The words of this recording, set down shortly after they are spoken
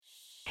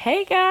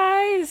Hey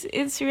guys,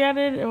 it's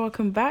Rhiannon and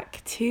welcome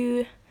back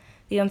to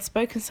the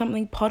Unspoken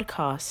Something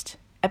podcast.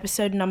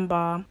 Episode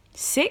number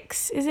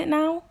 6, is it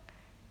now?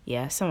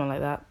 Yeah, something like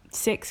that.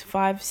 6,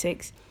 5,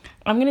 6.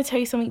 I'm going to tell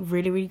you something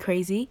really, really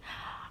crazy.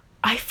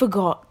 I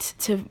forgot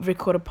to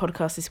record a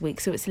podcast this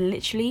week. So it's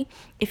literally,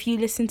 if you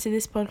listen to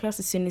this podcast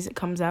as soon as it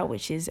comes out,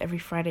 which is every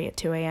Friday at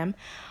 2 a.m.,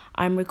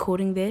 I'm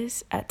recording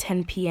this at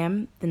 10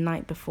 p.m. the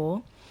night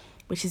before,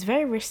 which is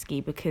very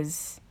risky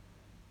because,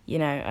 you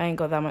know, I ain't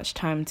got that much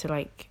time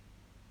to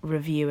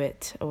review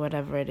it or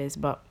whatever it is.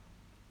 But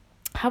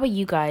how about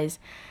you guys?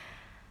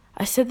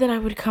 I said that I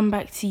would come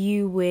back to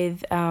you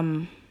with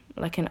an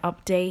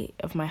update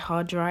of my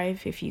hard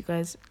drive. If you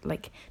guys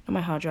not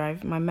my hard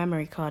drive, my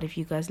memory card. If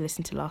you guys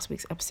listened to last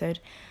week's episode,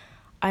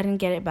 I didn't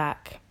get it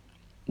back.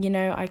 You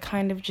know, I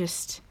kind of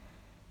just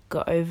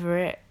got over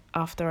it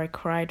after I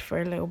cried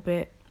for a little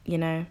bit. You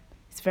know,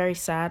 it's very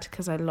sad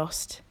because I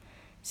lost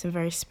some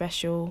very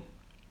special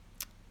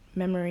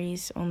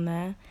memories on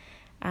there,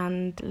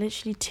 and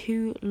literally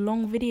 2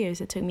 long videos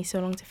that took me so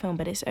long to film.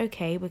 But it's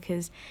okay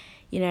because,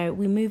 you know,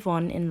 we move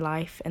on in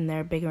life and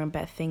there are bigger and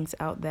better things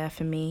out there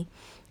for me,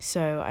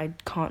 so I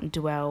can't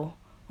dwell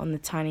on the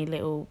tiny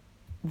little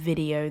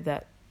video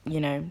that, you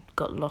know,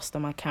 got lost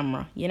on my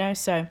camera, you know.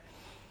 So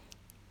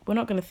we're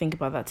not going to think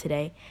about that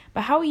today.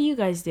 But how are you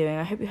guys doing?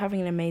 I hope you're having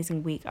an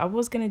amazing week. I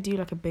was going to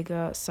do a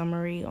bigger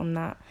summary on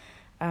that,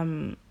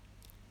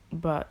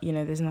 but you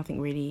know, there's nothing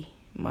really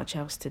much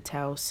else to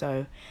tell,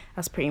 so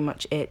that's pretty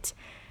much it.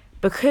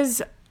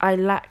 Because I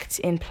lacked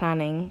in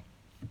planning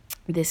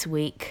this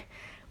week,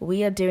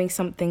 we are doing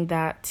something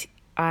that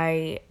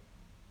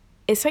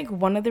it's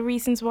one of the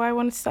reasons why I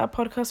wanted to start a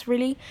podcast,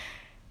 really.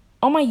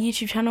 On my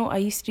YouTube channel,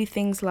 I still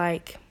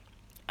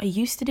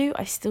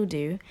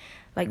do,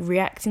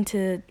 reacting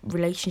to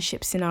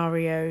relationship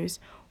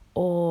scenarios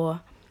or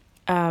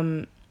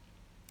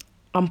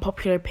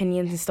unpopular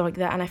opinions and stuff like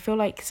that. And I feel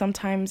like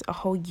sometimes a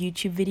whole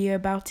YouTube video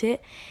about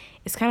it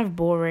is kind of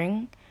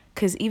boring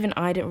because even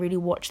I don't really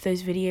watch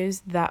those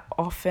videos that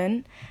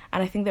often.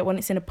 And I think that when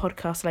it's in a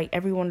podcast,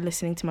 everyone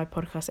listening to my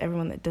podcast,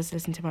 everyone that does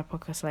listen to my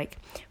podcast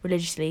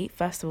religiously,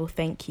 first of all,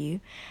 thank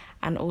you.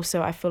 And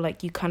also I feel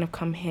like you kind of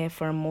come here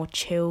for a more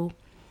chill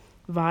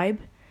vibe.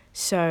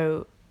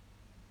 So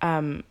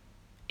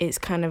it's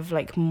kind of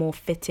more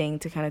fitting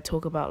to kind of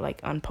talk about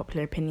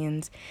unpopular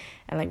opinions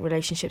and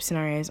relationship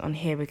scenarios on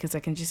here, because I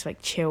can just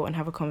chill and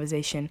have a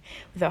conversation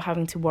without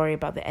having to worry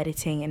about the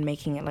editing and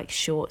making it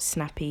short,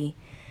 snappy,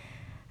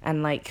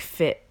 and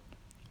fit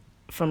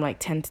from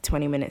 10 to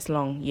 20 minutes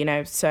long, you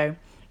know. So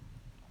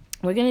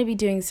we're going to be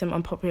doing some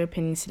unpopular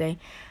opinions today.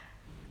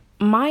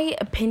 My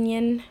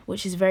opinion,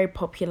 which is very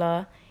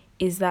popular,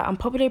 is that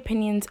unpopular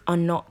opinions are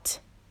not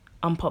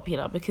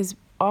unpopular, because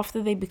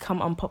after they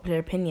become unpopular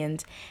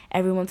opinions,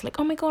 everyone's like,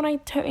 oh my god, I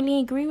totally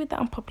agree with that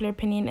unpopular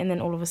opinion, and then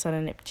all of a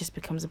sudden it just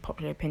becomes a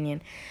popular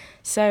opinion.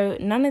 So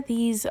none of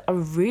these are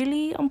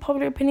really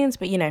unpopular opinions,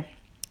 but you know,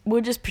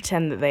 we'll just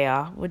pretend that they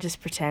are. We'll just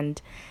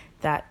pretend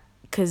that,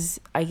 because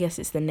I guess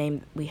it's the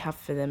name we have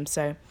for them.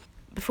 So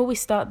before we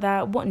start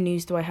that, what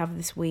news do I have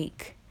this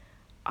week?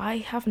 I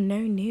have no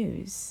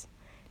news.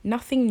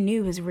 Nothing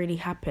new has really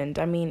happened.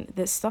 I mean,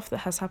 there's stuff that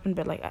has happened,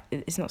 but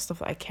it's not stuff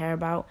that I care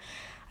about.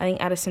 I think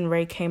Addison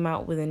Rae came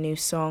out with a new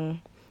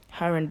song.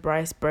 Her and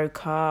Bryce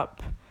broke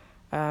up.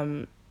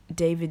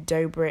 David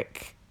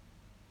Dobrik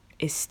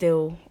is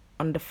still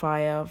under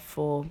fire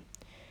for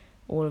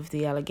all of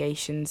the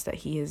allegations that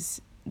he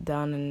has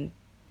done,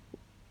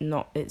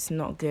 and it's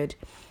not good.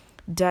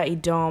 Dirty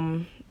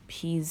Dom,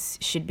 he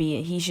should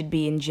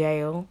be in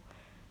jail.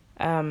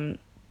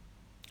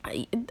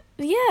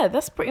 Yeah,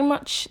 that's pretty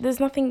much, there's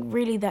nothing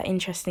really that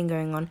interesting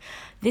going on.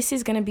 This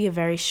is going to be a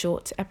very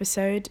short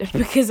episode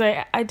because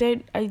I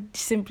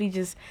simply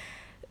just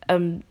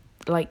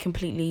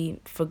completely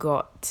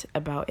forgot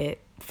about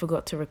it,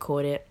 forgot to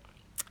record it.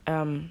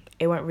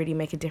 It won't really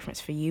make a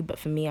difference for you, but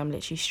for me, I'm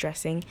literally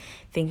stressing,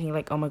 thinking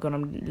oh my god,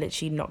 I'm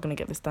literally not going to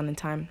get this done in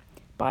time.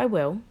 But I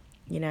will,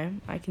 you know,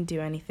 I can do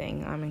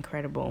anything. I'm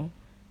incredible.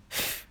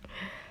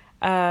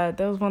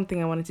 There was one thing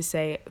I wanted to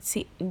say.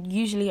 See,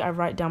 usually I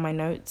write down my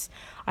notes.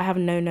 I have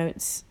no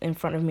notes in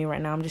front of me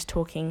right now. I'm just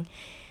talking.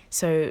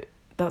 So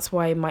that's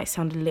why it might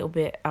sound a little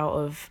bit out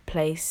of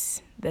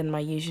place than my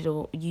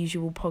usual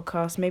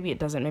podcast. Maybe it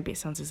doesn't. Maybe it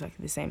sounds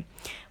exactly the same.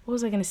 What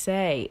was I going to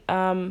say?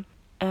 Oh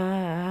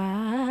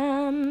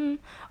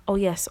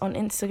yes, on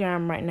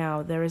Instagram right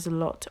now, there is a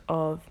lot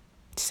of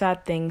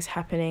sad things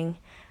happening.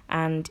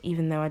 And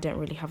even though I don't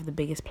really have the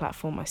biggest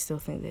platform, I still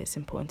think that it's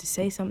important to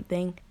say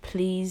something.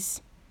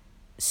 Please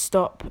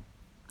stop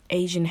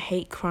Asian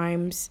hate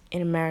crimes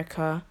in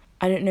America.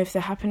 I don't know if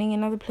they're happening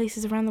in other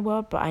places around the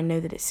world, but I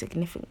know that it's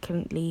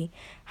significantly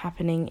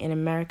happening in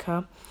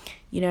America.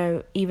 You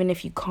know, even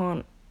if you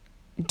can't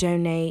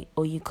donate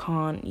or you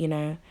can't, you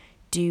know,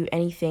 do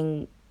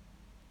anything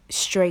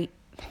straight,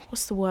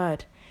 what's the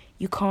word?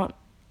 You can't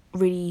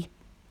really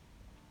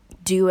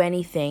do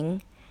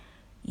anything,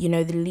 you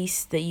know, the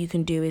least that you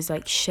can do is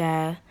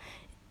share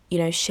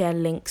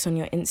links on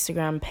your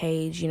Instagram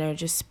page, you know,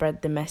 just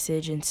spread the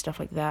message and stuff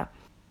like that.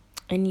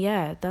 And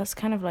yeah, that's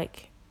kind of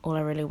like all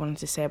I really wanted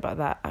to say about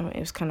that. I mean, it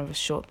was kind of a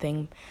short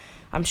thing.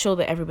 I'm sure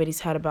that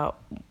everybody's heard about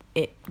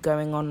it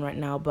going on right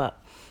now,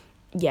 but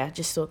yeah,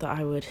 just thought that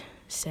I would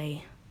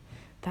say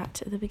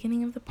that at the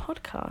beginning of the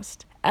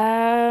podcast.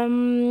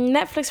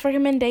 Netflix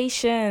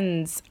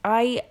recommendations.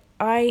 I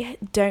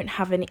don't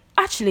have any.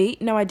 Actually,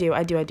 no, I do.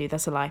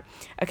 That's a lie.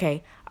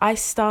 Okay, I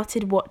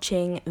started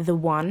watching The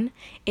One.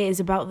 It is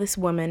about this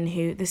woman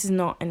who. This is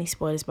not any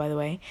spoilers, by the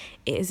way.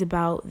 It is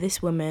about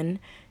this woman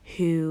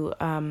who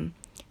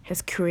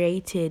has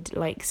created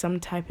like some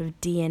type of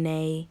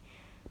DNA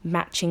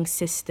matching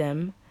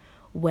system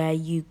where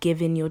you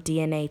give in your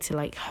DNA to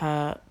like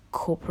her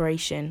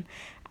corporation,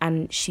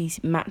 and she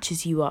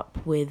matches you up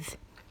with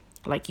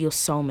like your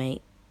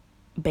soulmate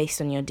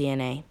based on your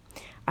DNA.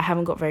 I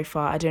haven't got very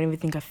far. I don't even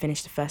think I've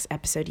finished the first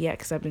episode yet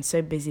because I've been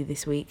so busy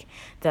this week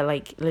that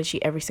like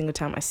literally every single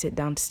time I sit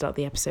down to start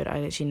the episode, I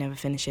literally never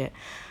finish it.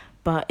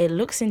 But it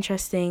looks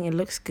interesting. It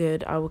looks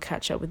good. I will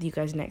catch up with you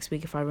guys next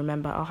week if I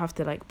remember. I'll have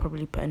to like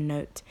probably put a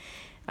note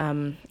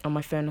on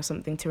my phone or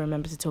something to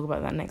remember to talk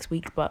about that next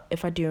week. But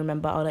if I do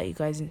remember, I'll let you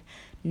guys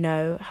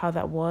know how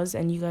that was,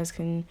 and you guys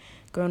can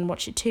go and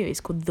watch it too. It's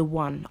called The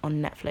One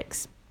on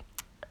Netflix.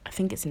 I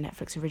think it's a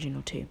Netflix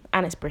original too,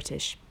 and it's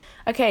British.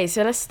 Okay,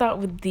 so let's start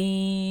with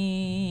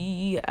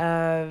the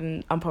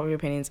unpopular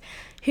opinions.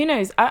 Who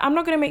knows? I'm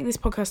not going to make this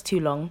podcast too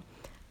long,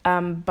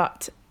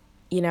 but,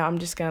 you know, I'm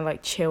just going to,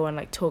 like, chill and,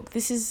 like, talk.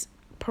 This is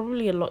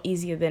probably a lot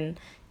easier than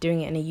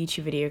doing it in a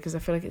YouTube video because I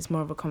feel like it's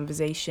more of a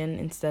conversation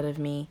instead of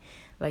me,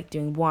 like,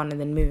 doing one and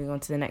then moving on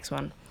to the next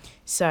one.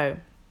 So,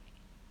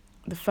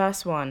 the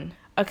first one.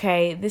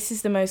 Okay, this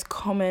is the most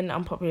common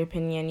unpopular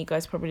opinion. You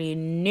guys probably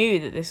knew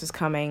that this was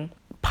coming.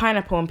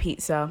 Pineapple on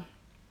pizza.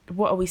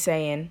 What are we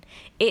saying?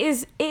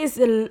 It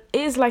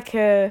is like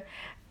a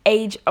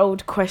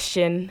age-old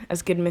question,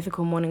 as Good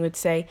Mythical Morning would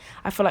say.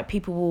 I feel like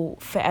people will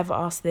forever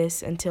ask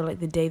this until like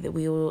the day that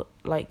we will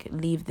like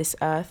leave this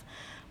earth.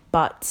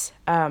 But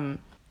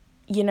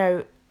you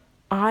know,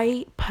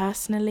 I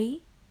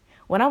personally,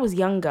 when I was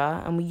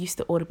younger and we used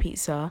to order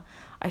pizza,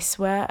 I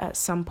swear at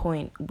some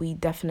point we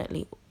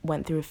definitely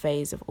went through a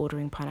phase of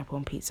ordering pineapple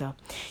on pizza.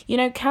 You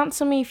know,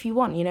 cancel me if you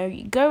want, you know,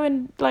 go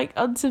and like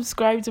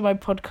unsubscribe to my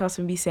podcast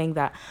and be saying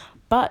that.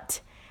 But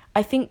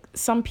I think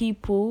some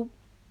people,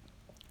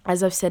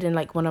 as I've said in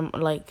like when I'm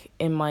like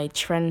in my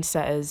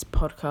Trendsetters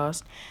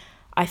podcast,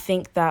 I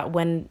think that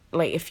when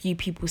like a few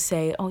people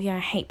say, oh yeah, I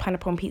hate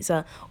pineapple on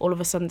pizza, all of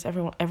a sudden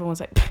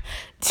everyone's like,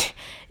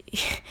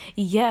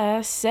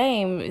 yeah,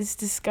 same, it's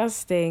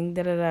disgusting,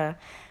 da da da.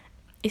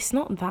 It's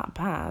not that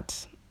bad.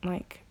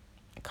 Like,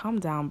 calm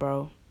down,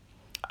 bro.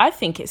 I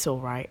think it's all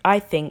right. I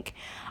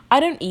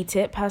don't eat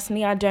it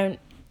personally.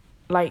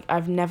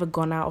 I've never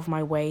gone out of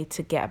my way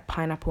to get a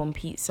pineapple on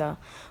pizza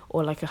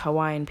or like a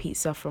Hawaiian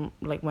pizza from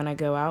like when I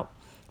go out.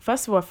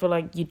 First of all, I feel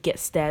like you'd get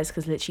stares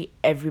because literally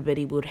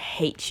everybody would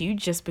hate you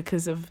just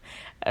because of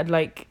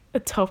like a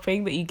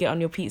topping that you get on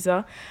your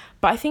pizza.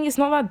 But I think it's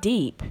not that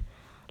deep.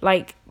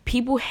 Like,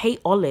 people hate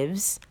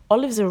olives.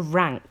 Olives are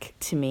rank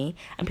to me,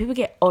 and people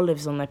get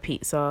olives on their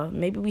pizza.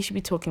 Maybe we should be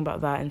talking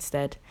about that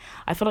instead.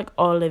 I feel like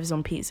olives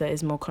on pizza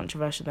is more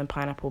controversial than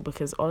pineapple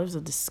because olives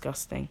are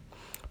disgusting.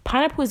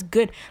 Pineapple is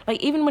good.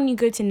 Like, even when you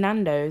go to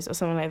Nando's or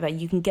something like that,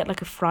 you can get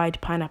like a fried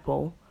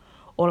pineapple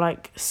or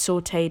like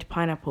sauteed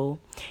pineapple.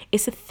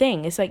 It's a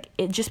thing. It's like,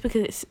 it just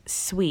because it's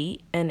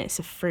sweet and it's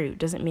a fruit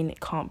doesn't mean it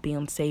can't be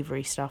on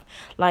savory stuff.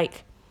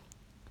 Like,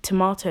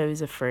 tomato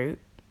is a fruit.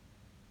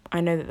 I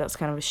know that that's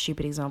kind of a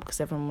stupid example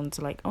because everyone's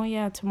like, oh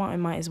yeah, tomato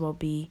might as well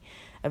be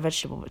a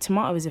vegetable. But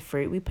tomato is a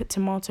fruit. We put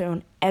tomato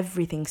on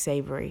everything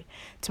savory.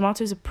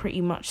 Tomatoes are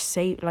pretty much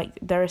like,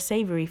 they're a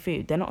savory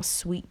food. They're not a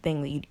sweet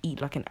thing that you'd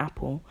eat like an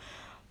apple.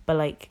 But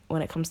like,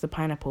 when it comes to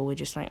pineapple, we're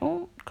just like,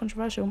 oh,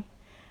 controversial.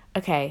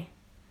 Okay,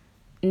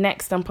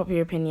 next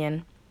unpopular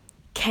opinion.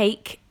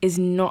 Cake is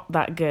not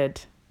that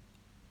good.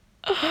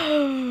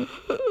 I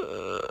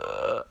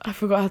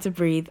forgot how to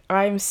breathe.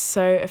 I'm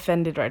so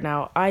offended right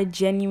now. I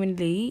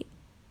genuinely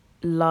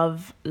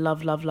love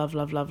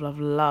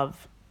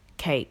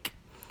cake.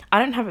 I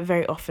don't have it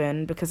very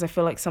often because I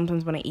feel like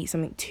sometimes when I eat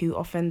something too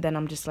often, then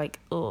I'm just like,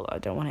 oh, I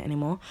don't want it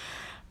anymore.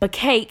 But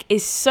cake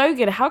is so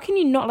good. How can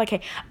you not like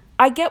cake?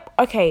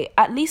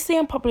 At least the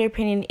unpopular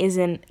opinion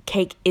isn't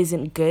cake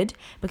isn't good,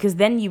 because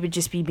then you would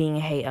just be being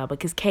a hater,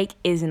 because cake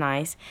is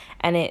nice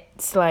and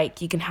it's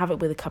like you can have it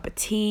with a cup of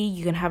tea,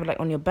 you can have it like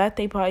on your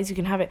birthday parties, you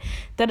can have it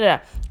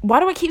da-da-da. Why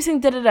do I keep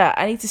saying da-da-da?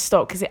 I need to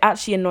stop because it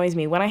actually annoys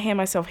me when I hear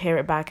myself hear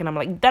it back and I'm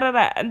like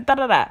da-da-da and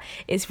da-da-da.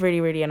 It's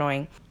really, really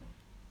annoying.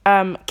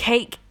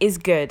 Cake is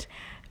good.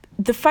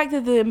 The fact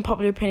that the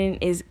unpopular opinion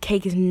is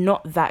cake is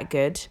not that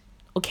good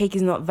or cake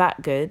is not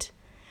that good,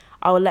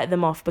 I will let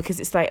them off because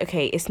it's like,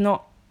 okay, it's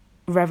not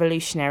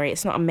revolutionary,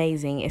 it's not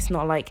amazing, it's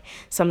not like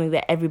something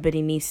that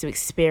everybody needs to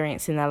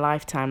experience in their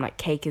lifetime, like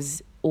cake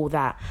is all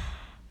that,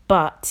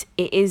 but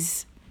it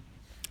is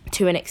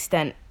to an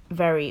extent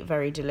very,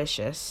 very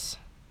delicious.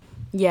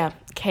 Yeah,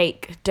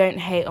 cake. Don't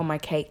hate on my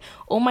cake.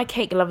 All my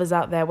cake lovers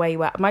out there, where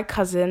you at? My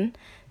cousin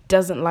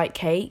doesn't like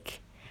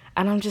cake,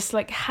 And I'm just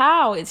like,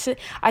 how?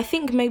 I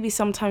think maybe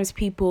sometimes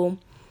people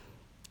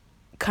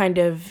kind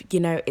of,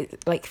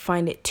 like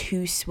find it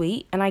too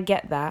sweet, and I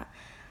get that.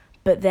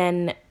 But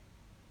then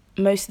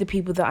most of the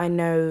people that I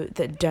know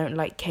that don't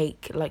like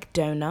cake like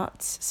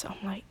donuts. So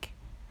I'm like,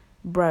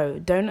 bro,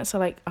 donuts are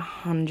like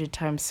 100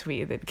 times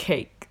sweeter than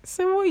cake.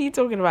 So what are you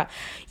talking about?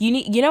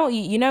 You know what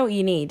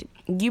you need?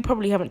 You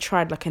probably haven't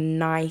tried like a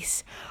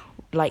nice,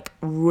 like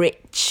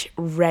rich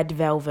red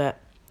velvet.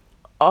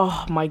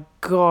 Oh my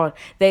god,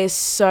 they are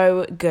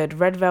so good.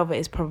 Red velvet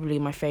is probably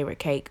my favorite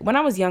cake. When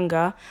I was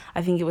younger,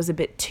 I think it was a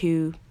bit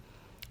too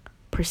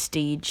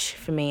prestige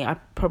for me. I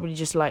probably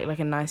just like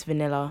a nice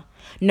vanilla.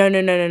 No.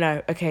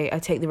 Okay, I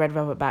take the red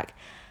velvet back.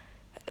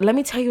 Let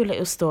me tell you a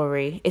little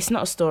story. It's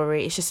not a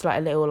story. It's just like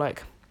a little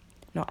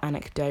not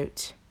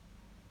anecdote.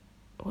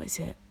 What is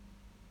it?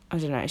 I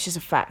don't know. It's just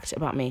a fact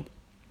about me.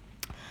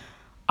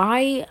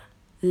 I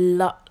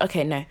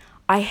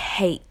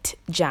hate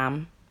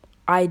jam.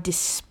 I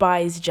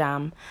despise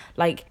jam.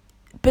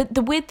 But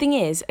the weird thing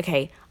is,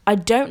 I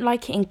don't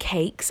like it in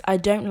cakes. I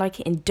don't like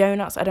it in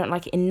donuts. I don't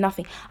like it in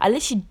nothing. I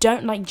literally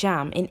don't like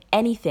jam in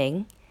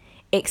anything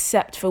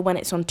except for when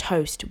it's on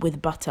toast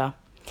with butter.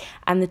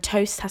 And the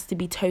toast has to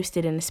be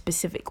toasted in a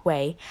specific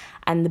way,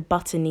 and the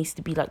butter needs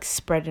to be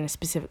spread in a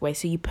specific way.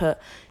 So you put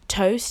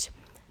toast,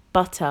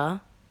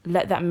 butter,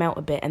 let that melt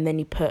a bit, and then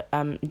you put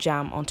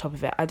jam on top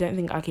of it. I don't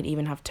think I could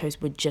even have toast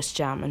with just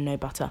jam and no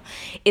butter.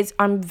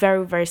 I'm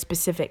very, very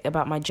specific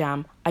about my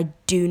jam. I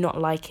do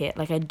not like it.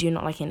 I do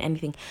not like it in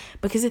anything.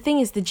 Because the thing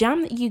is, the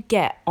jam that you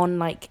get on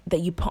that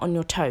you put on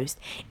your toast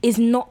is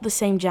not the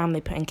same jam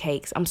they put in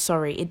cakes. I'm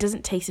sorry. It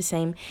doesn't taste the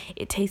same.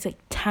 It tastes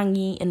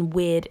tangy and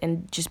weird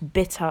and just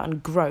bitter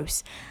and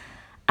gross.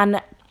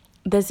 And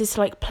there's this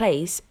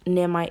place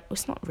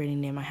it's not really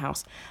near my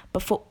house,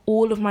 but for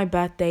all of my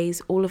birthdays,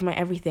 all of my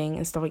everything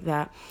and stuff like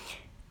that,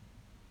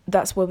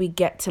 that's where we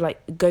get to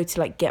go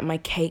to get my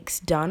cakes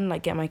done,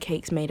 get my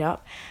cakes made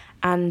up.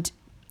 And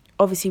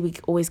obviously we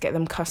always get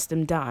them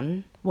custom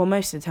done. Well,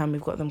 most of the time we've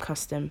got them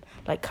custom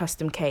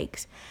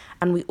cakes,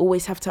 and we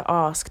always have to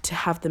ask to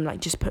have them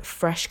just put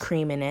fresh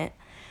cream in it.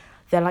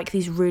 They're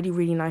these really,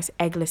 really nice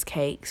eggless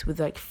cakes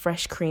with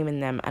fresh cream in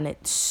them, and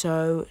it's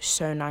so,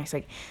 so nice.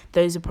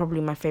 Those are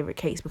probably my favorite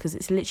cakes because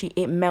it's literally,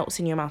 it melts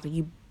in your mouth.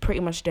 You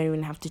pretty much don't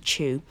even have to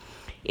chew.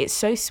 It's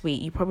so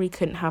sweet. You probably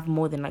couldn't have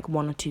more than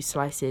 1 or 2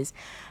 slices,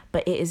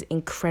 but it is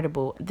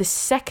incredible. The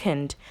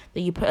second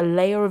that you put a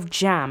layer of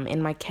jam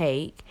in my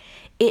cake,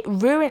 it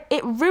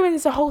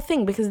ruins the whole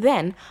thing, because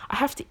then I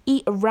have to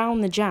eat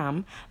around the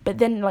jam, but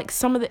then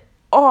some of the,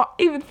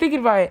 even thinking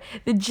about it,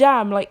 the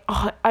jam,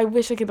 I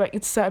wish I could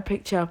insert a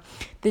picture.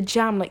 The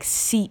jam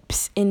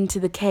seeps into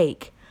the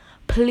cake.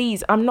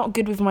 Please, I'm not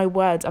good with my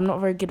words. I'm not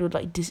very good with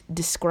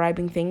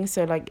describing things,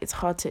 so it's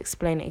hard to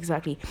explain it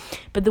exactly.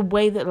 But the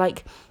way that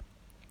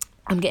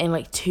I'm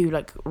getting too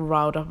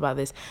riled up about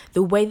this.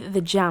 The way that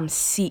the jam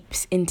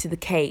seeps into the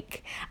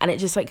cake and it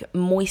just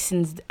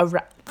moistens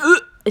around.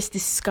 It's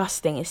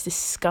disgusting. It's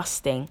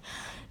disgusting.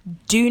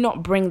 Do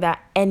not bring that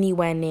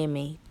anywhere near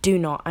me. Do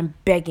not. I'm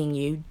begging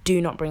you. Do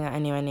not bring that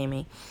anywhere near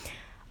me.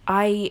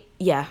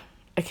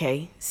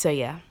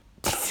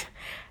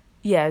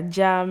 Yeah,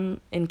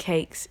 jam in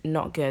cakes,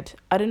 not good.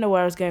 I don't know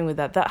where I was going with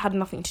that. That had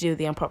nothing to do with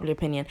the unpopular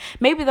opinion.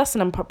 Maybe that's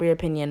an unpopular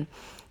opinion.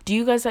 Do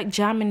you guys like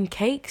jam in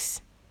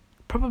cakes?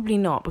 Probably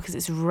not, because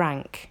it's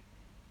rank.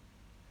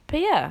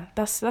 But yeah,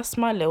 that's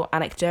my little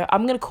anecdote.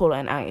 I'm going to call it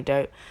an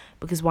anecdote,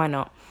 because why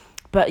not?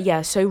 But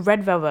yeah, so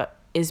red velvet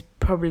is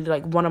probably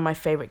one of my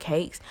favorite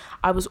cakes.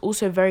 I was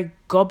also very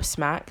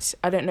gobsmacked.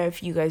 I don't know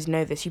if you guys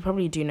know this. You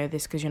probably do know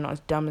this because you're not as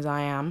dumb as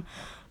I am.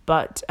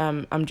 But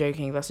I'm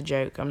joking. That's a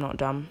joke. I'm not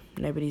dumb.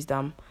 Nobody's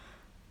dumb.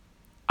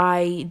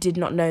 I did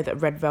not know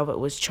that red velvet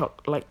was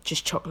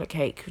just chocolate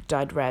cake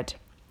dyed red.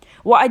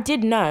 What I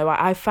did know,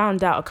 I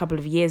found out a couple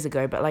of years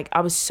ago, but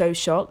I was so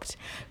shocked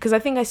because I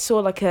think I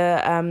saw I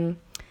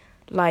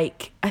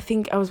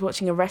think I was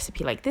watching a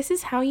recipe, this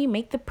is how you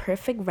make the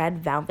perfect red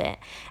velvet.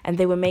 And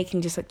they were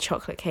making just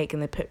chocolate cake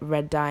and they put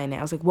red dye in it.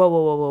 I was like,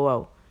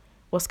 whoa.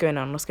 What's going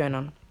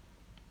on?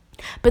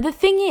 But the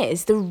thing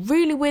is, the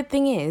really weird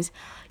thing is,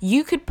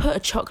 you could put a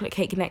chocolate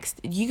cake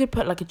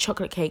a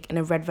chocolate cake and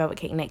a red velvet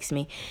cake next to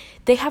me.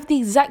 They have the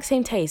exact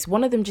same taste.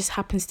 One of them just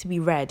happens to be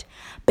red,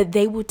 but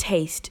they will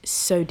taste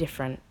so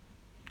different.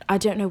 I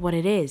don't know what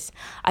it is.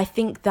 I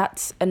think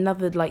that's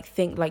another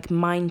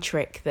mind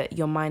trick that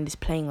your mind is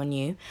playing on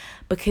you,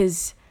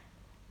 because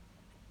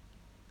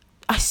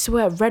I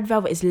swear red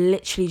velvet is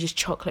literally just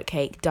chocolate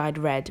cake dyed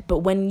red. But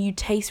when you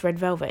taste red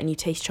velvet and you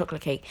taste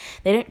chocolate cake,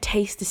 they don't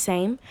taste the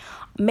same.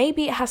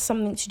 Maybe it has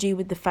something to do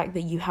with the fact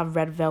that you have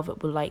red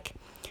velvet with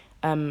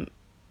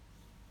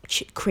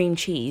cream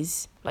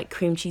cheese,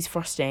 cream cheese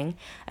frosting,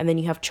 and then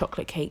you have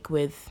chocolate cake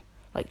with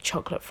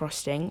chocolate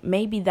frosting.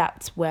 Maybe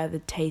that's where the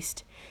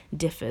taste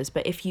differs.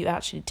 But if you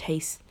actually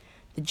taste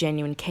the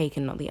genuine cake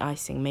and not the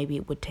icing, maybe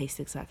it would taste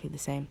exactly the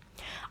same.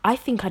 I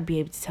think I'd be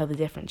able to tell the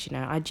difference,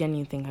 I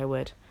genuinely think I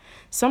would.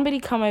 Somebody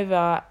come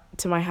over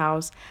to my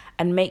house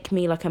and make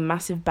me like a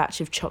massive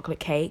batch of chocolate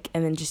cake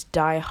and then just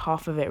dye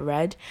half of it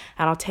red,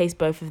 and I'll taste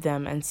both of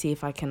them and see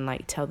if I can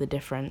like tell the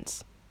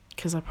difference,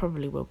 because I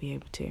probably will be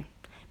able to.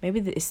 Maybe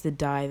it's the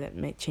dye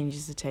that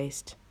changes the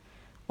taste,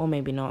 or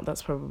maybe not.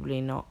 That's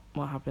probably not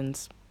what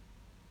happens.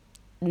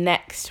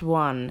 Next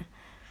one.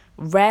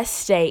 Rare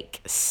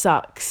steak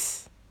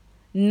sucks.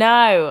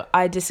 No,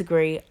 I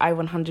disagree. I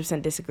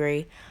 100%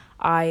 disagree.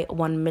 I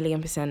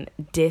 1,000,000%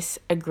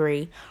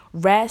 disagree.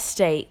 Rare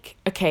steak.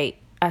 Okay,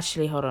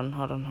 actually, hold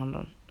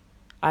on.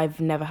 I've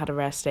never had a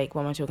rare steak.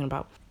 What am I talking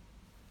about?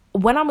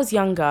 When I was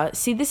younger,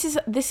 see, this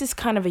is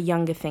kind of a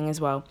younger thing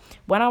as well.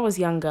 When I was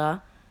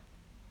younger,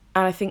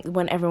 and I think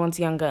when everyone's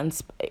younger,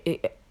 and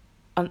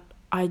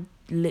I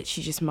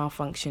literally just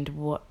malfunctioned.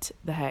 What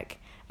the heck?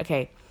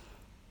 Okay,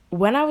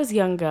 when I was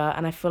younger,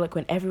 and I feel like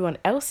when everyone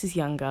else is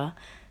younger,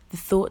 the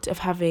thought of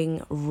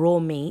having raw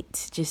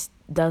meat just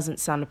doesn't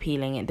sound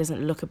appealing. It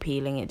doesn't look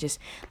appealing. It just,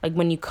 like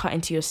when you cut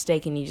into your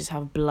steak and you just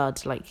have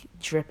blood like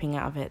dripping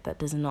out of it, that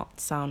does not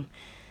sound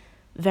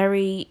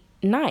very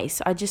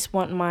nice. I just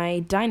want my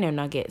dino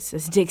nuggets,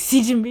 as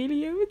Dixie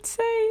D'Amelio would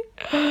say.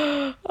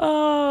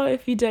 Oh,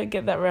 if you don't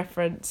get that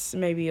reference,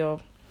 maybe you're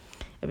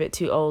a bit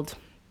too old.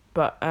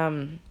 But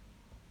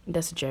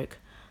that's a joke.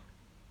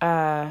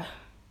 I've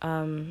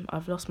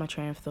lost my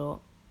train of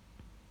thought.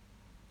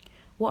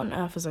 What on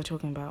earth was I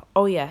talking about?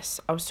 Oh yes,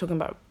 I was talking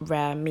about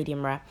rare,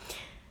 medium rare.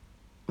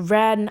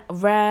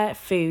 Rare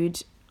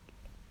food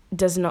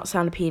does not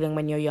sound appealing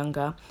when you're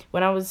younger.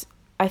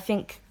 I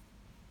think,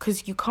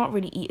 because you can't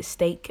really eat a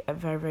steak at a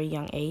very, very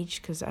young age,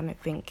 because I don't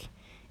think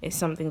it's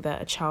something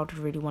that a child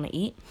would really want to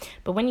eat.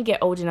 But when you get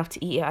old enough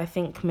to eat it, I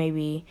think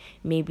maybe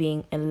me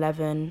being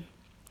 11,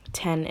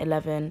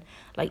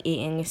 like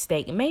eating a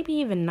steak, maybe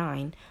even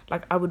 9,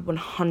 like I would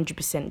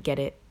 100% get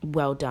it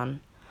well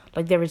done.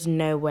 Like there is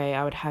no way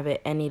I would have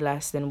it any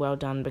less than well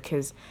done,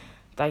 because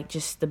like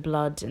just the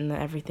blood and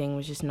everything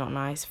was just not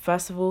nice.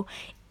 First of all,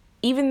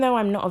 even though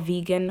I'm not a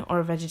vegan or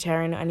a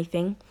vegetarian or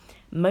anything,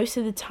 most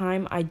of the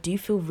time I do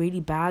feel really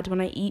bad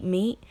when I eat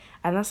meat,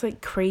 and that's like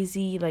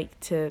crazy,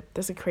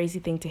 that's a crazy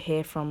thing to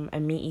hear from a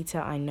meat eater,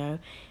 I know,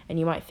 and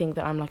you might think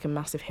that I'm like a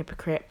massive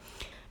hypocrite.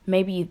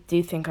 Maybe you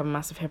do think I'm a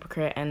massive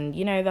hypocrite, and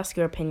you know, that's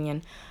your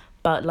opinion,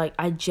 but like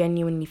I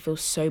genuinely feel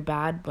so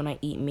bad when I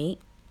eat meat.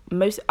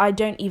 I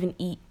don't even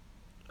eat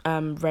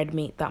red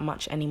meat that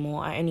much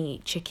anymore. I only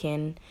eat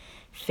chicken,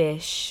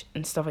 fish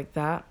and stuff like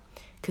that,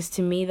 because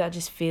to me that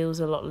just feels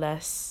a lot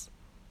less,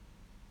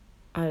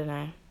 I don't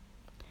know,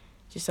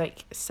 just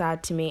like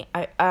sad to me.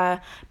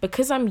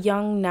 Because I'm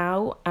young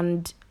now,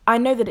 and I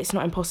know that it's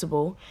not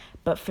impossible,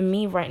 but for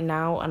me right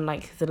now and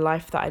like the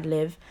life that I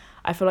live,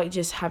 I feel like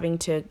just having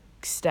to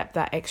step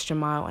that extra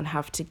mile and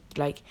have to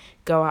like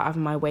go out of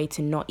my way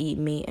to not eat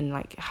meat and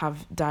like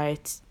have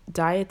diet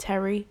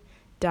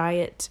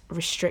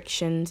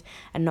restrictions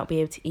and not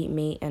be able to eat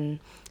meat and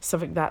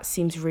stuff like that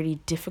seems really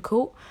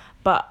difficult.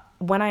 But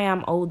when I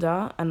am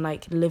older and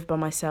like live by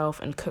myself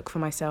and cook for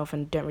myself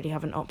and don't really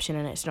have an option,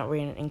 and it's not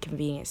really an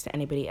inconvenience to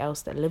anybody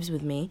else that lives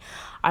with me,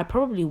 I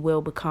probably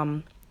will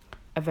become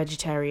a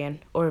vegetarian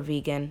or a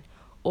vegan,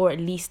 or at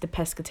least a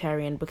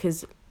pescatarian,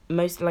 because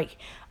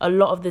a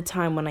lot of the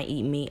time when I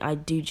eat meat, I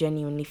do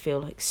genuinely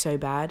feel like so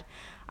bad.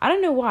 I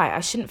don't know why. I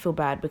shouldn't feel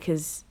bad,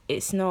 because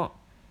it's not,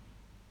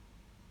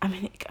 I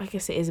mean, I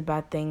guess it is a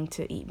bad thing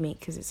to eat meat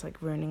because it's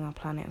like ruining our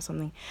planet or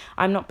something.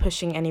 I'm not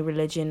pushing any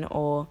religion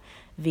or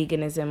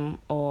veganism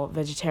or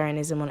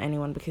vegetarianism on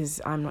anyone, because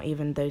I'm not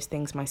even those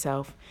things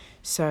myself.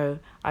 So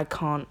I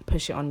can't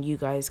push it on you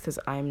guys, because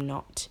I'm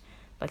not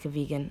like a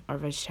vegan or a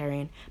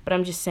vegetarian. But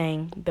I'm just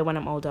saying that when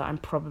I'm older, I'm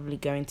probably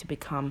going to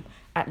become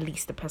at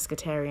least a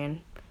pescatarian,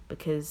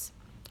 because,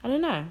 I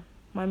don't know,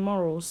 my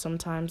morals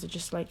sometimes are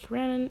just like,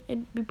 Rhiannon,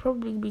 it'd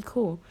probably be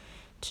cool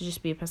to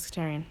just be a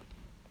pescatarian.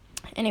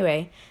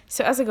 Anyway,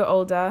 so as I got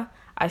older,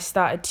 I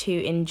started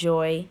to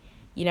enjoy,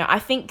 I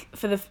think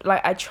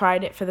I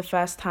tried it for the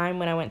first time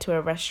when I went to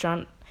a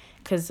restaurant,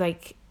 because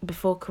like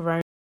before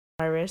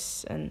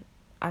coronavirus, and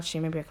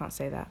actually maybe I can't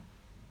say that.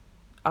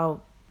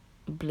 I'll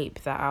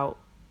bleep that out.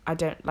 I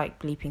don't like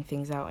bleeping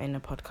things out in a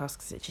podcast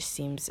because it just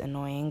seems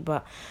annoying,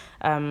 but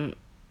I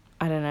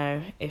don't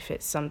know if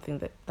it's something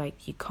that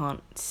like you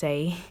can't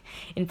say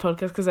in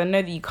podcasts, because I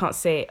know that you can't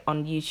say it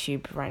on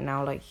YouTube right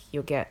now, like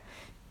you'll get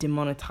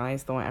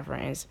demonetized or whatever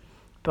it is.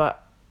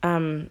 But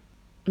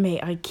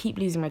mate, I keep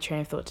losing my train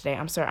of thought today.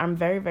 I'm sorry, I'm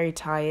very, very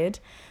tired,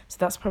 so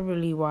that's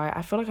probably why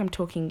I feel like I'm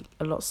talking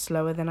a lot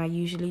slower than I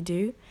usually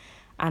do,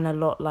 and a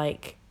lot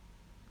like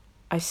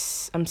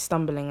I'm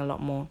stumbling a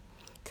lot more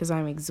because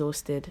I'm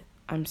exhausted.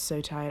 I'm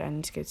so tired. I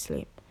need to go to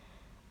sleep.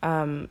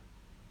 Oh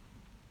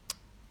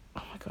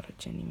my god, I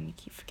genuinely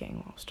keep forgetting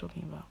what I was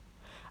talking about.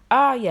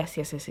 Yes.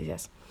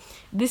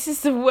 This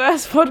is the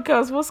worst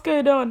podcast. What's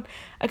going on?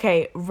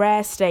 Okay,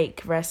 rare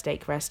steak.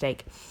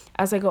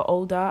 As I got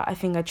older, I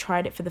think I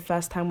tried it for the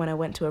first time when I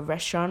went to a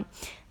restaurant.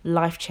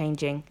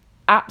 Life-changing.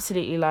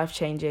 Absolutely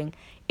life-changing.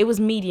 It was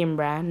medium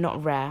rare,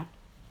 not rare.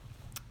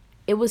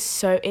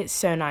 it's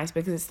so nice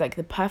because it's like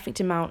the perfect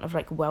amount of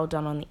like well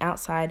done on the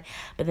outside,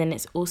 but then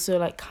it's also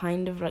like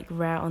kind of like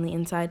rare on the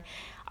inside.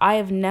 I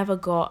have never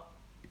got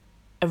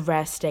a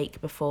rare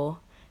steak before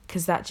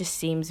because that just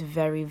seems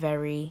very,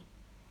 very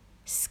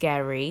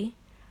scary.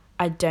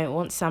 I don't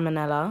want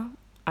salmonella.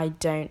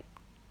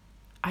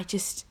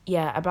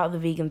 Yeah, about the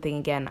vegan thing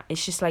again.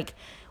 It's just like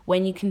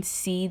when you can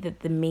see that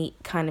the meat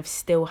kind of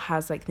still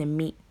has like the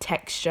meat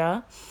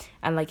texture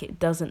and like it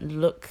doesn't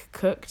look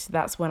cooked,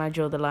 that's when I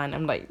draw the line.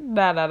 I'm like,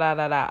 nah,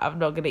 I'm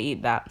not going to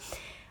eat that.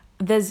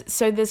 There's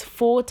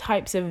 4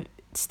 types of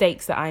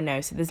steaks that I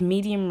know. So there's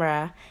medium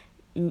rare,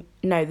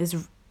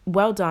 there's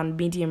well done,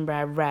 medium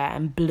rare, rare,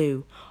 and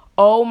blue.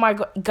 Oh my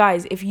God,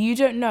 guys, if you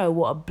don't know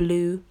what a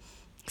blue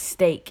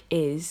steak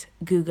is,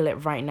 Google it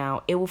right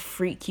now. It will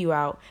freak you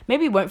out.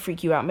 Maybe it won't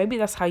freak you out. Maybe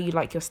that's how you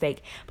like your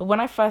steak. But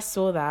when I first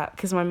saw that,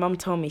 because my mum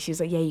told me, she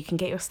was like, yeah, you can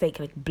get your steak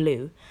like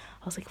blue.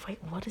 I was like, wait,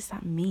 what does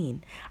that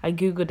mean? I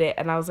Googled it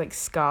and I was like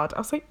scarred. I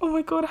was like, oh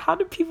my God, how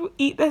do people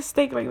eat their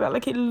steak like that?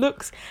 Like it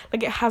looks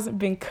like it hasn't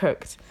been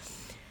cooked.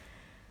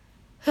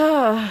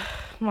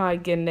 My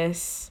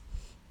goodness.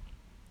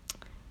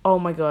 Oh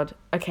my God.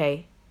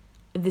 Okay.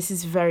 This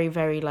is very,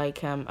 very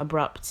like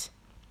abrupt.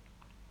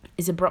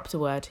 Is abrupt a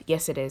word?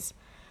 Yes, it is.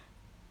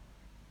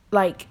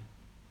 Like,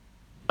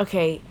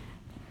 okay,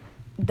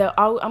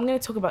 I'm going to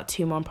talk about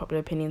 2 more unpopular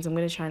opinions. I'm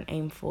going to try and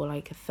aim for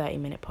like a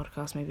 30-minute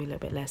podcast, maybe a little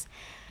bit less.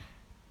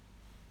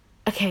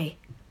 Okay,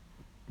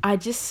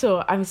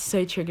 I'm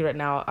so triggered right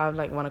now. I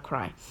like want to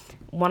cry.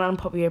 One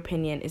unpopular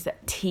opinion is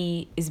that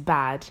tea is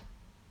bad.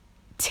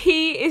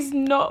 Tea is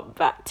not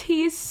bad.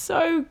 Tea is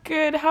so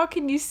good. How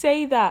can you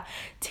say that?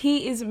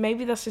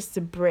 Maybe that's just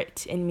the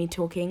Brit in me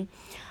talking.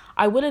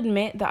 I will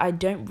admit that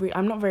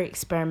I'm not very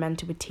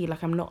experimental with tea.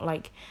 Like I'm not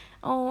like,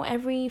 oh,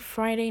 every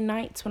Friday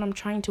nights when I'm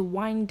trying to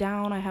wind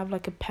down, I have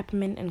like a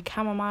peppermint and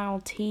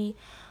chamomile tea.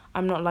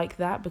 I'm not like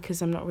that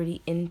because I'm not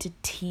really into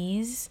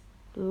teas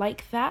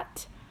like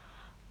that.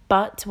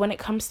 But when it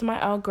comes to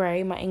my Earl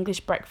Grey, my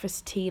English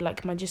breakfast tea,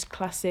 like my just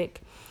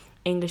classic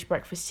English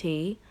breakfast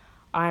tea,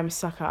 I am a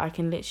sucker. I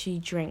can literally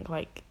drink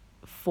like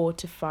 4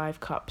 to 5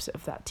 cups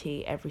of that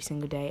tea every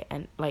single day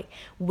and like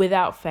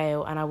without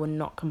fail, and I will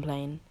not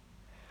complain.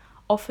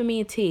 Offer me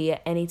a tea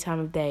at any time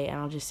of day and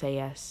I'll just say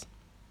yes.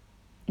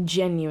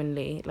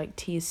 Genuinely, like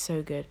tea is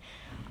so good.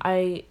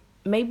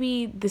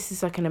 Maybe this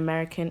is like an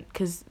American,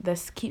 because they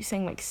keep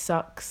saying like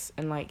sucks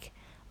and like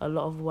a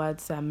lot of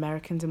words that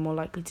Americans are more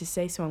likely to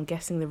say, so I'm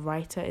guessing the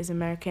writer is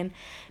American.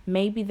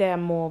 Maybe they're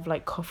more of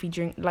like coffee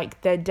drink,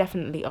 like there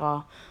definitely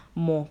are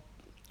more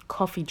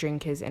coffee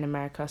drinkers in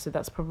America, so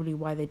that's probably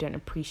why they don't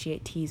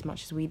appreciate tea as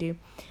much as we do.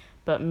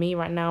 But me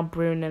right now,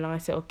 brewing a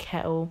nice little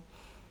kettle,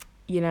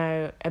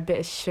 a bit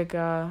of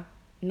sugar,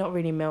 not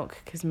really milk,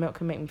 because milk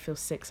can make me feel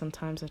sick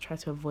sometimes. I try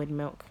to avoid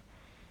milk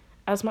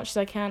as much as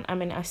I can. I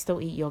mean, I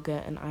still eat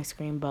yogurt and ice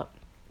cream, but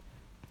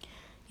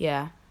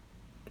yeah,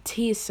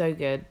 tea is so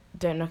good.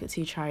 Don't knock it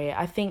till you try it.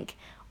 I think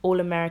all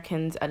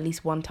Americans, at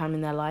least one time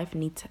in their life,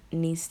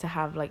 needs to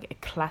have like a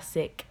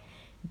classic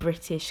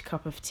British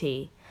cup of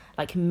tea,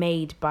 like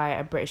made by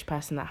a British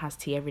person that has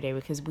tea every day,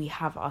 because we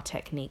have our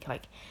technique,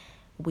 like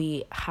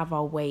we have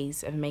our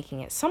ways of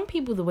making it. Some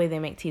people, the way they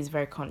make tea is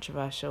very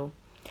controversial,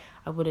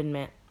 I would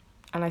admit.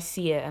 And I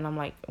see it and I'm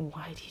like,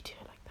 why do you do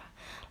it like that?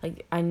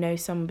 Like, I know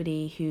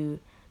somebody who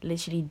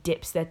literally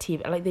dips their tea,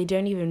 like they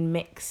don't even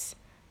mix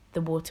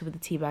the water with the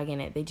tea bag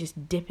in it. They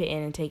just dip it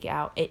in and take it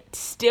out. It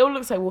still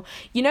looks like, well,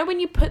 when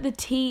you put the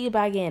tea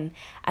bag in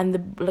and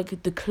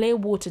the clear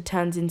water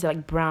turns into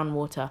like brown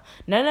water.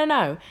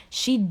 No.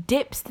 She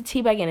dips the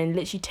tea bag in and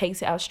literally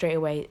takes it out straight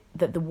away,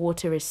 that the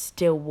water is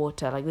still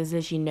water. Like there's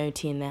literally no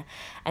tea in there.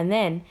 And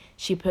then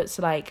she puts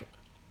like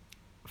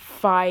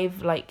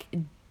 5 like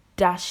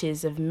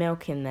dashes of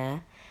milk in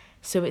there.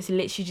 So it's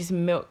literally just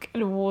milk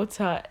and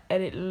water,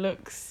 and it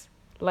looks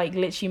like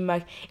literally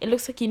milk. It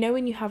looks like,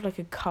 when you have like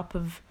a cup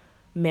of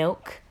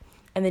milk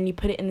and then you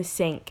put it in the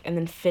sink and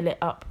then fill it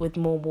up with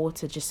more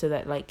water just so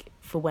that like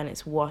for when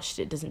it's washed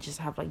it doesn't just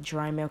have like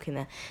dry milk in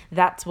there.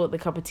 That's what the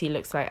cup of tea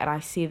looks like. And I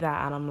see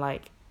that and I'm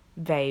like,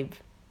 babe,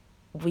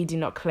 we do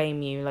not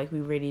claim you. Like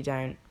we really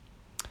don't.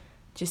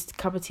 Just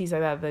cup of teas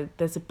like that,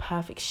 there's a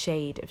perfect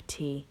shade of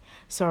tea.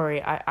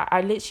 Sorry,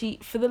 I literally,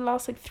 for the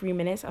last like 3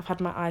 minutes, I've had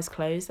my eyes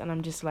closed and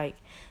I'm just like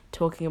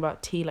talking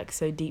about tea like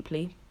so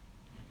deeply.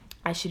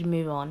 I should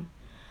move on.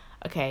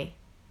 Okay,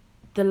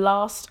 the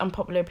last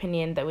unpopular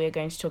opinion that we are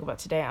going to talk about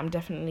today, I'm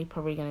definitely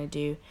probably going to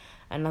do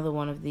another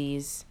one of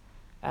these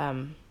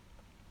unpopular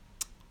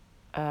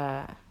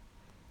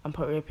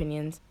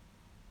opinions.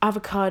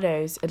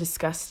 Avocados are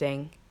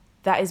disgusting.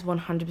 That is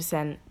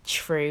 100%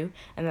 true,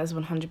 and that's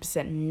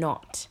 100%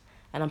 not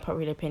an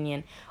unpopular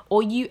opinion.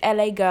 All you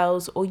LA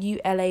girls, all you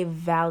LA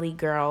Valley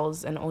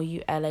girls, and all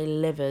you LA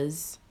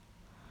livers,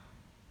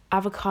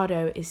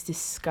 avocado is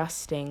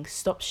disgusting.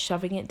 Stop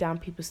shoving it down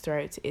people's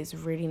throats. It's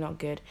really not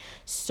good.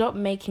 Stop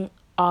making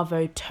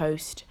avo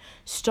toast.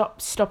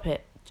 Stop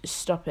it. Just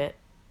stop it.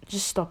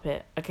 Just stop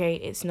it, okay?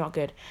 It's not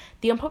good.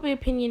 The unpopular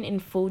opinion in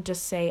full,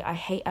 just say I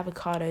hate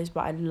avocados,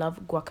 but I love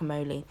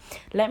guacamole.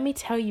 Let me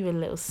tell you a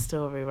little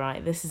story,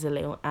 right? This is a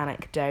little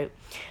anecdote.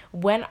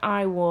 When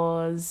I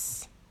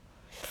was,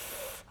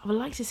 I would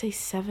like to say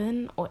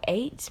 7 or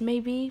 8,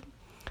 maybe.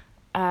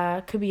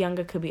 Could be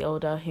younger, could be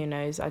older, who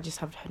knows? I just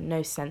have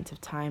no sense of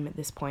time at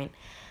this point.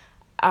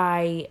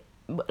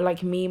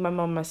 Me, my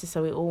mom, my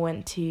sister, we all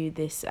went to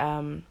this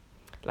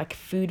like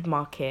food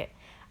market,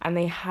 and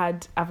they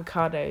had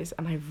avocados,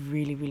 and I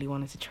really, really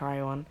wanted to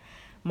try one.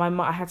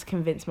 I had to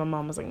convince my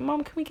mom. I was like,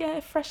 Mom, can we get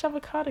a fresh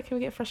avocado? Can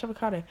we get a fresh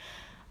avocado?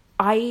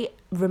 I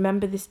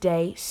remember this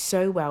day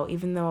so well,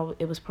 even though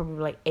it was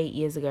probably like 8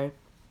 years ago.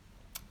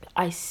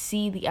 I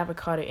see the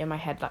avocado in my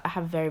head. Like, I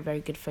have very,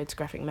 very good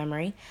photographic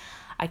memory.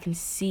 I can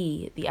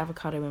see the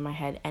avocado in my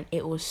head, and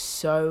it was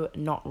so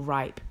not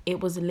ripe.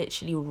 It was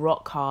literally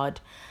rock hard.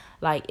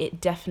 Like,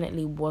 it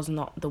definitely was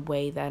not the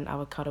way that an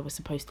avocado was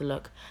supposed to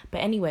look. But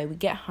anyway, we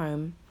get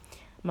home.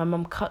 My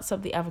mum cuts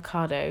up the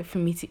avocado for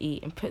me to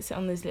eat and puts it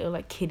on those little,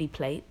 like, kiddie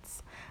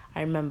plates,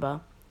 I remember.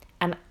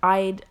 And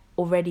I'd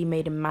already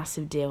made a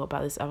massive deal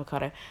about this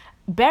avocado.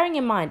 Bearing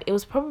in mind, it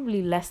was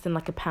probably less than,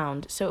 like,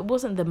 £1. So it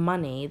wasn't the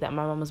money that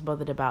my mum was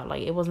bothered about.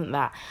 Like, it wasn't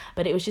that.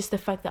 But it was just the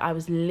fact that I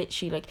was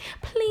literally like,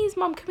 please,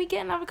 Mum, can we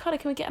get an avocado?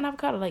 Can we get an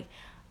avocado? Like,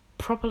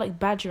 proper, like,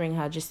 badgering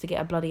her just to get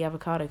a bloody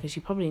avocado, because she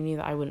probably knew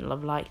that I wouldn't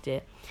have liked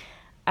it.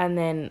 And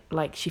then,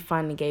 like, she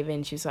finally gave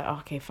in. She was like, oh,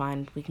 okay,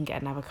 fine, we can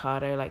get an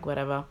avocado, like,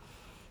 whatever.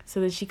 So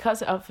then she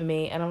cuts it up for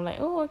me, and I'm like,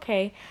 oh,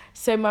 okay.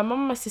 So my mum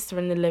and my sister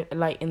in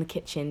the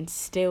kitchen,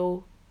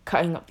 still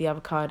cutting up the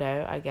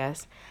avocado, I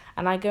guess.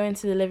 And I go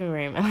into the living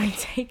room, and I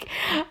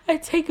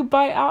take a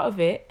bite out of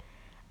it,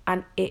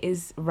 and it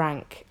is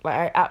rank. Like,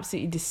 I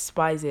absolutely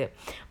despise it.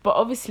 But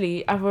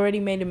obviously, I've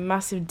already made a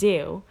massive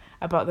deal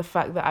about the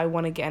fact that I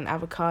want to get an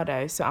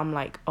avocado. So I'm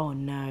like, oh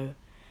no,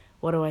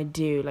 what do I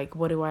do? Like,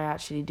 what do I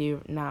actually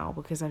do now?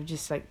 Because I've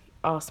just, like,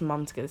 asked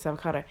Mum to get this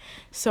avocado.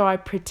 So I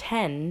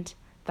pretend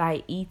that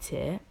I eat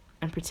it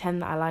and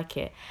pretend that I like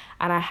it.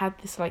 And I had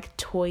this, like,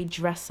 toy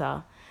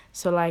dresser.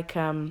 So, like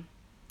a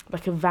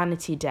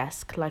vanity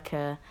desk, like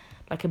a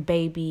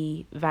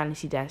baby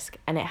vanity desk,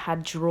 and it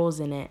had drawers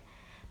in it.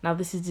 Now,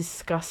 this is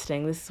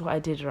disgusting. This is what I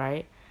did,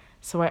 right?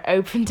 So I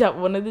opened up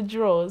one of the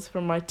drawers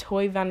from my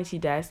toy vanity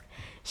desk,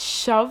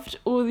 shoved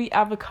all the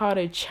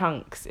avocado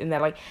chunks in there.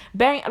 Like,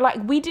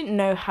 we didn't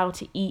know how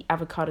to eat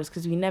avocados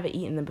because we never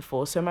eaten them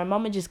before. So my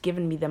mum had just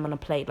given me them on a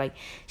plate. Like,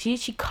 she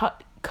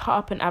cut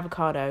up an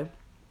avocado,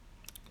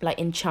 like,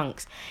 in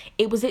chunks.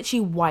 It was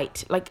literally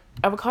white. Like,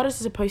 avocados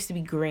are supposed to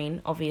be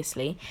green,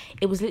 obviously.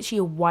 It was literally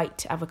a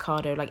white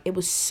avocado. Like, it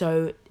was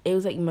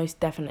like most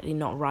definitely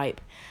not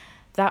ripe.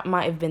 That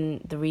might have been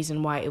the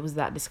reason why it was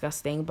that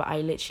disgusting, but I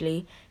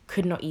literally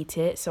could not eat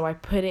it. So I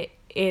put it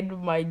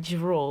in my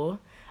drawer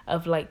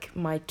of, like,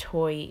 my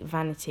toy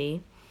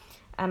vanity,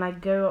 and I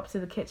go up to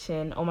the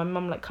kitchen, or my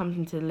mum, like, comes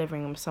into the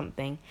living room or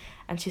something,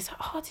 and she's like,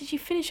 oh, did you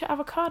finish your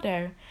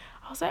avocado?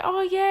 I was like,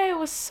 oh yeah, it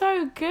was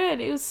so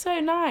good. It was so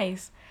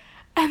nice.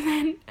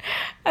 And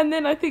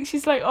then I think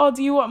she's like, oh,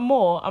 do you want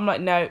more? I'm like,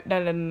 no.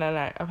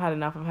 I've had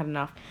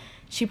enough.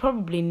 She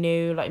probably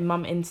knew, like,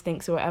 mum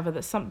instincts or whatever,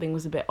 that something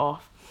was a bit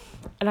off.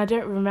 And I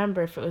don't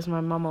remember if it was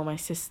my mum or my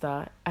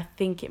sister. I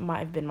think it might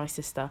have been my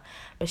sister.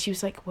 But she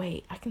was like,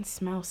 wait, I can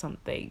smell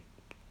something.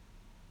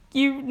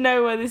 You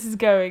know where this is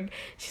going.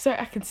 She's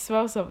like, I can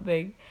smell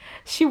something.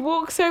 She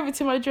walks over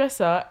to my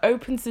dresser,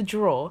 opens the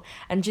drawer,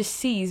 and just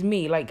sees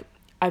me, like,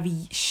 I've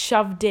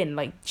shoved in,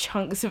 like,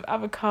 chunks of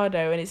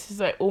avocado, and it's just,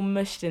 like, all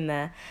mushed in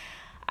there.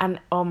 And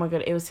oh my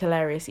god, it was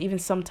hilarious. Even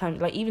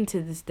sometimes, like, even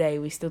to this day,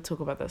 we still talk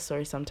about that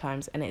story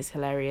sometimes, and it's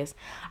hilarious.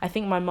 I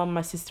think my mum and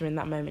my sister in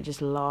that moment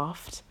just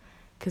laughed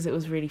because it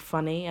was really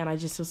funny, and I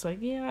just was like,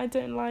 yeah, I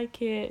don't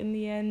like it in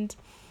the end.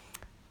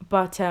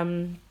 But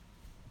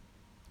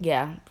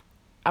yeah,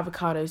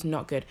 avocado's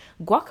not good.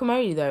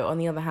 Guacamole, though, on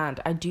the other hand,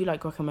 I do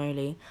like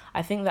guacamole.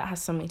 I think that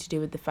has something to do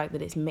with the fact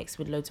that it's mixed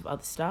with loads of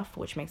other stuff,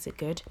 which makes it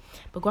good.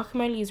 But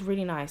guacamole is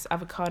really nice.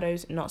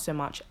 Avocados, not so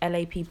much.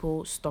 LA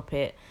people, stop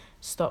it.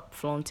 Stop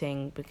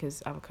flaunting,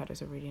 because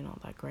avocados are really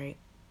not that great.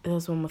 There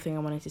was one more thing I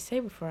wanted to say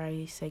before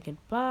I say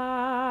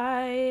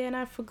goodbye, and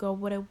I forgot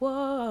what it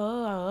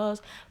was.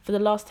 For the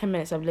last 10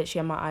 minutes, I've literally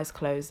had my eyes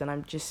closed, and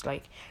I'm just,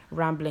 like,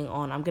 rambling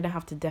on. I'm going to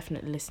have to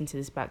definitely listen to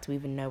this back to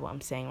even know what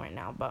I'm saying right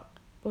now, but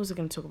what was I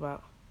going to talk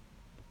about?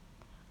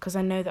 Because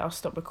I know that I'll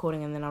stop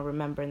recording, and then I'll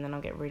remember, and then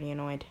I'll get really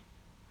annoyed.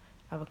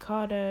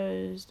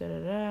 Avocados,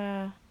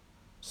 da-da-da.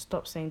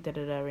 Stop saying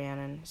da-da-da,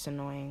 Rhiannon. It's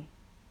annoying.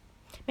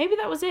 Maybe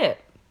that was it.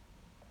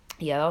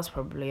 Yeah, that was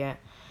probably it.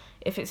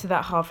 If it's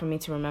that hard for me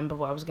to remember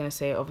what I was going to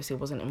say, it obviously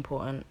wasn't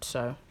important,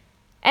 so.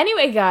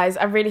 Anyway, guys,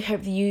 I really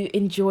hope that you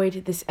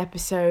enjoyed this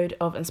episode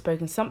of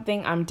Unspoken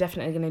Something. I'm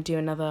definitely going to do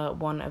another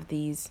one of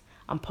these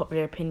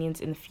unpopular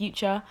opinions in the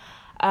future.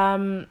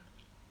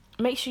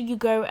 Make sure you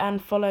go and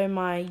follow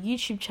my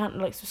YouTube channel,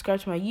 like,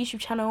 subscribe to my YouTube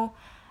channel.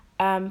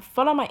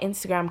 Follow my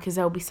Instagram, because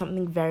there will be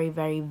something very,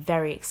 very,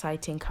 very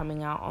exciting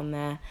coming out on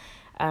there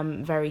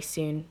very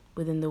soon,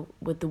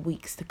 with the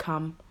weeks to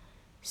come.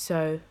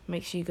 So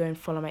make sure you go and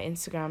follow my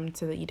Instagram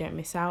so that you don't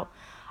miss out.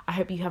 I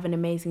hope you have an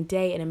amazing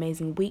day, an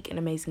amazing week, an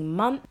amazing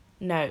month.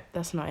 No,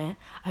 that's not it.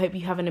 I hope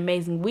you have an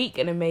amazing week,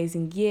 an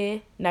amazing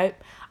year. Nope.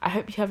 I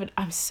hope you have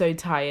I'm so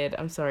tired.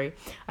 I'm sorry.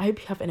 I hope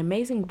you have an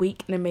amazing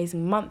week, an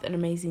amazing month, an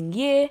amazing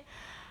year.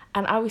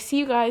 And I will see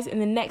you guys in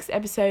the next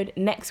episode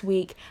next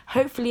week.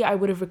 Hopefully I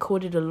would have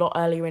recorded a lot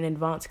earlier in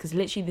advance, because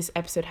literally this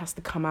episode has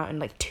to come out in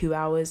like 2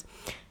 hours.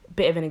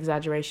 Bit of an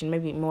exaggeration,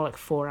 maybe more like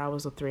 4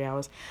 hours or 3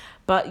 hours.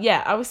 But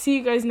yeah, I will see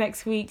you guys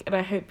next week, and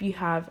I hope you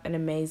have an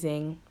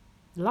amazing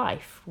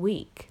life,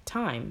 week,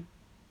 time.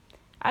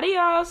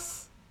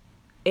 Adios.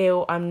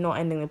 Ew, I'm not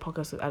ending the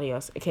podcast with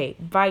adios. Okay,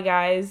 bye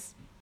guys.